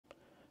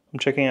I'm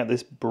checking out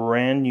this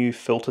brand new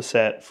filter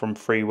set from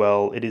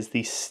Freewell. It is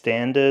the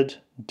standard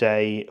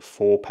day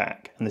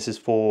 4-pack, and this is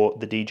for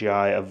the DJI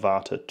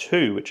Avata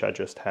 2, which I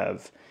just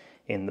have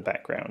in the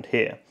background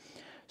here.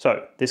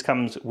 So this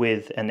comes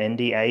with an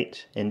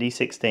ND8,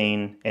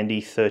 ND16,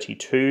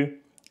 ND32,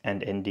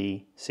 and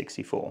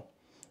ND64.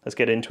 Let's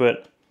get into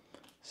it,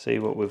 see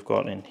what we've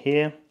got in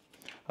here.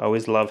 I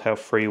always love how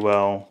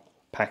Freewell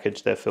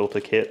package their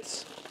filter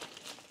kits.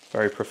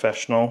 Very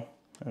professional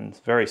and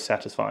very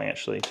satisfying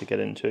actually to get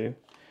into.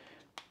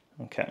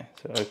 Okay,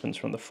 so it opens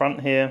from the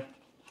front here.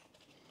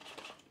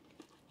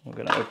 We're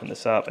going to open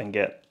this up and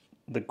get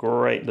the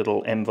great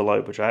little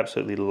envelope, which I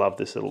absolutely love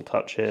this little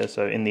touch here.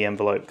 So in the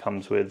envelope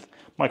comes with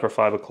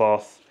microfiber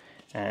cloth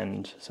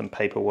and some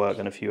paperwork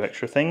and a few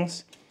extra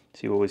things.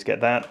 So you always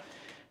get that.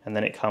 And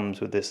then it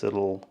comes with this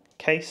little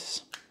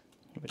case,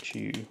 which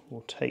you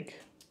will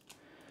take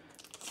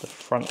the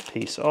front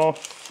piece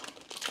off.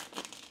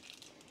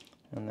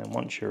 And then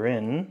once you're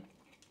in,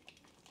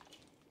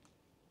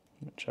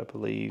 which I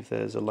believe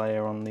there's a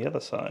layer on the other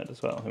side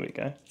as well. Here we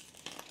go.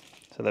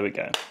 So there we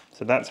go.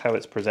 So that's how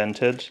it's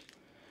presented.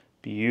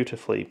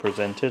 Beautifully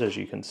presented, as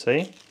you can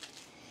see.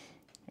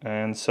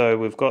 And so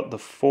we've got the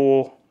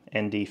 4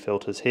 ND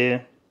filters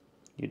here.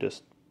 You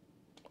just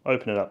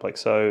open it up like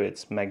so.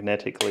 It's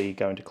magnetically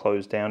going to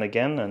close down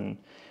again and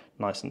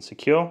nice and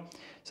secure.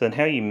 So then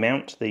how you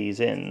mount these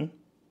in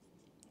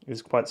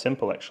is quite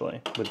simple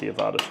actually with the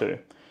Avata 2.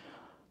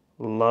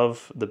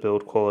 Love the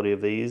build quality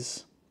of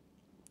these.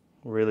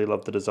 Really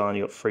love the design.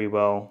 You got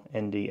Freewell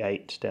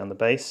ND8 down the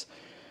base.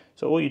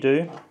 So all you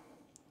do,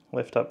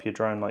 lift up your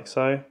drone like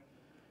so,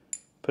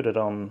 put it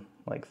on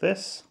like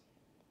this,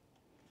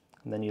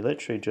 and then you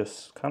literally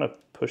just kind of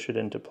push it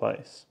into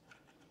place.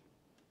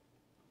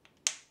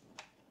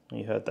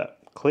 You heard that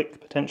click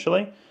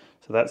potentially.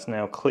 So that's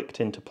now clicked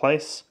into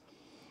place.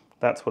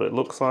 That's what it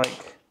looks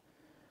like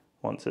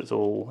once it's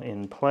all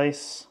in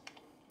place.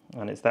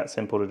 And it's that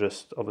simple to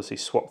just obviously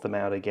swap them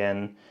out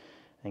again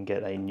and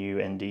get a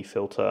new ND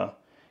filter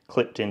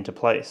clipped into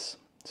place.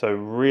 So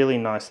really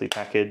nicely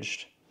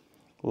packaged.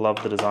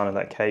 Love the design of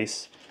that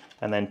case.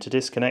 And then to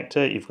disconnect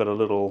it, you've got a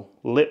little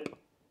lip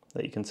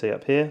that you can see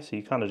up here. So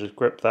you kind of just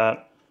grip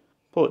that,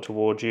 pull it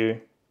towards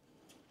you,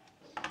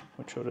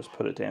 which I'll just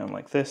put it down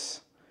like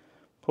this,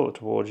 pull it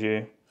towards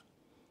you,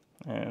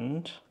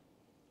 and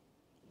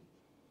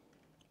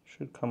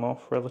should come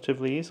off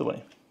relatively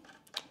easily,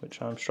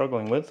 which I'm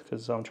struggling with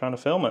because I'm trying to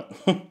film it.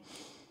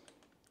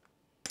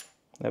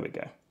 There we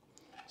go.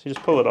 So you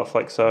just pull it off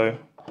like so.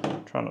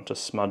 Try not to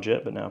smudge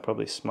it, but now I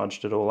probably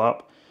smudged it all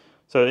up.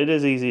 So it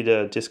is easy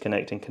to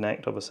disconnect and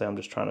connect. Obviously I'm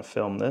just trying to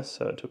film this,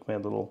 so it took me a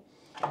little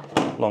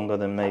longer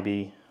than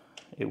maybe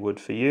it would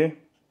for you.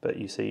 But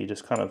you see, you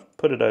just kind of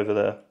put it over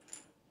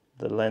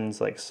the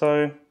lens like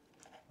so,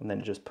 and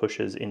then it just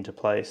pushes into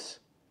place.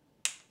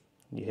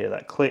 You hear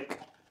that click,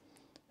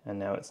 and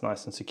now it's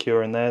nice and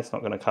secure in there. It's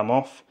not going to come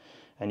off.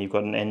 And you've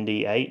got an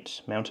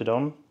ND8 mounted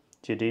on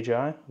to your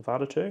DJI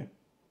Avata 2.